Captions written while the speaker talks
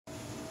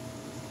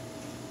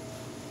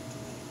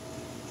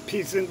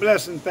Peace and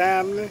blessing,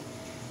 family.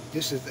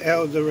 This is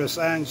Elder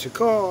Rasan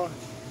Shakur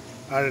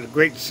out of the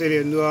great city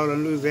of New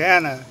Orleans,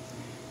 Louisiana,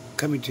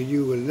 coming to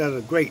you with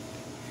another great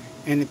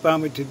and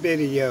informative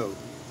video.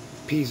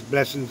 Peace,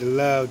 blessings, and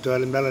love to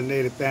all the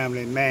melanated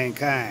family and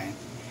mankind.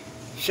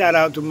 Shout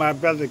out to my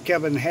brother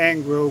Kevin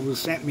Hangrove, who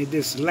sent me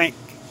this link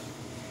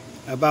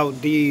about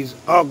these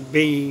hog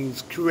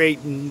beans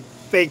creating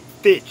fake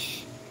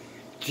fish,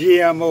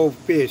 GMO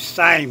fish,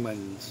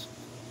 Simons.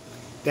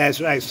 That's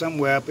right,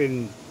 somewhere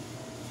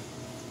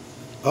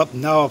up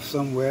north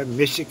somewhere,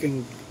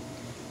 Michigan,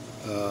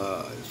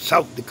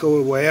 South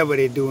Dakota, wherever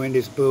they're doing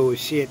this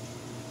bullshit.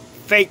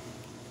 Fake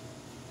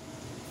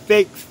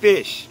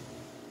fish.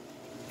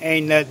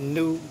 Ain't nothing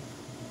new.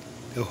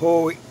 The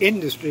whole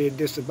industry is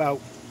just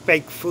about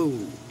fake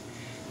food.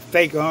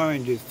 Fake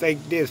oranges,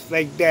 fake this,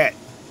 fake that.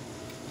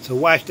 So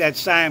watch that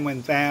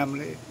Salmon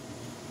Family.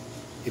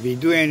 If you're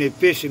doing any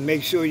fishing,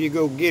 make sure you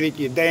go get it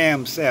your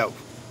damn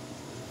self.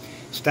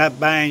 Stop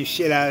buying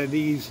shit out of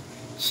these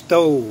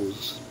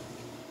stores,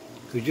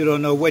 because you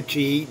don't know what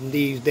you're eating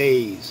these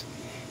days.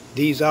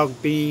 These hog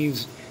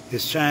beans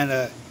is trying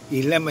to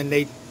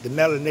eliminate the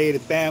melanated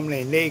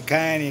family and their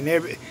kind and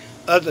every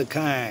other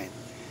kind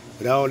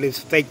with all this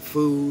fake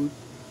food.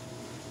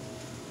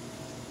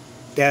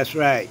 That's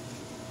right.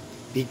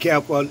 Be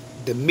careful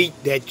the meat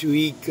that you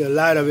eat, 'cause a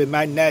lot of it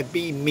might not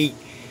be meat.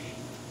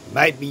 It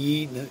might be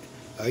eating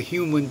a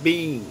human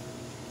being.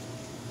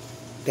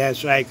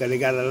 That's right, because they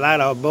got a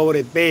lot of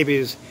aborted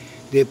babies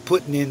they're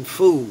putting in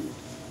food.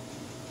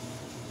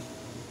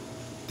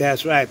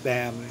 That's right,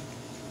 family.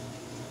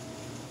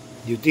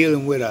 You're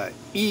dealing with an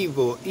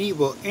evil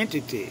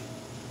entity.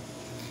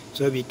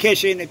 So if you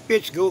catch any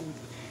fish, go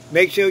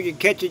make sure you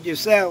catch it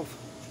yourself,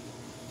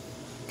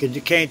 because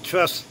you can't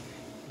trust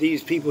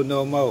these people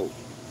no more.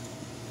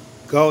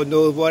 God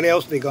knows what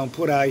else they're going to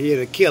put out here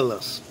to kill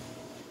us.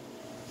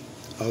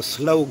 Or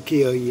slow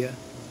kill you.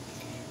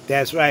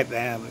 That's right,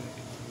 family.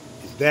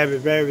 It's very,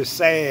 very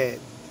sad.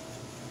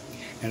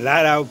 And a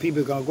lot of our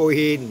people are going to go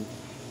ahead and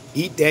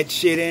eat that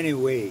shit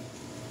anyway.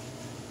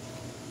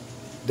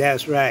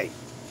 That's right.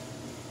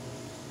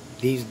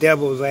 These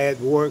devils are at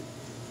work.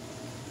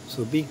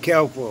 So be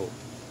careful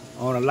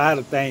on a lot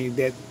of things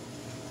that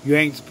you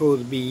ain't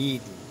supposed to be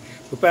eating.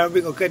 But family,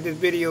 we're going to cut this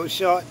video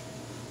short.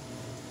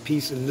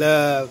 Peace and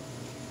love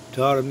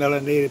to all the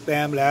melanated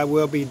family. I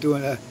will be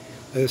doing a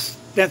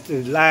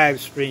extensive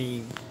live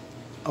stream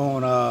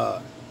on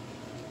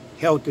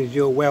Health is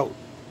Your Wealth.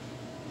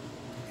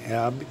 And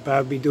I'll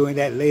probably be doing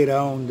that later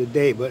on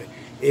today, but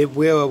it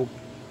will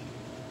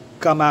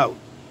come out.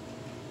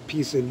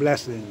 Peace and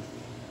blessings.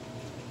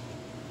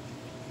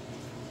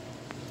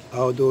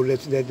 Although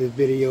listening to this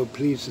video,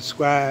 please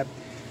subscribe,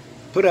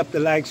 put up the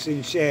likes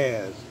and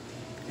shares,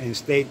 and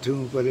stay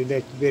tuned for the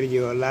next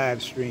video or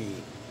live stream.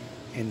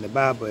 And the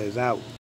Baba is out.